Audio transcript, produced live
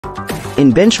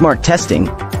In benchmark testing,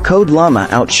 Code Llama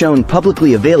outshone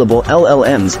publicly available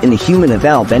LLMs in the human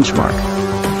eval benchmark.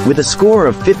 With a score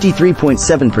of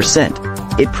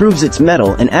 53.7%, it proves its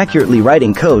mettle in accurately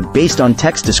writing code based on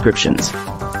text descriptions.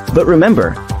 But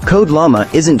remember, Code Llama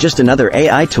isn't just another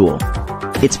AI tool.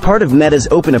 It's part of Meta's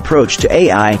open approach to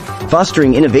AI,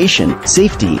 fostering innovation,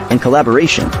 safety, and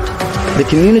collaboration. The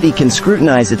community can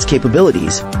scrutinize its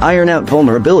capabilities, iron out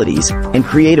vulnerabilities, and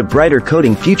create a brighter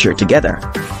coding future together.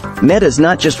 Meta's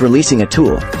not just releasing a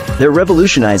tool, they're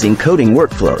revolutionizing coding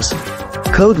workflows.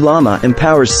 Code Llama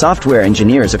empowers software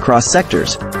engineers across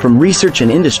sectors, from research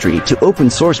and industry to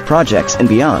open-source projects and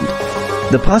beyond.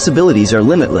 The possibilities are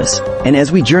limitless, and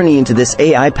as we journey into this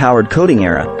AI-powered coding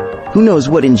era, who knows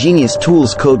what ingenious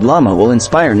tools Code Llama will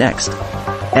inspire next?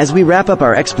 As we wrap up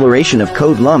our exploration of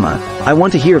Code Llama, I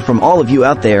want to hear from all of you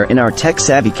out there in our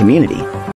tech-savvy community.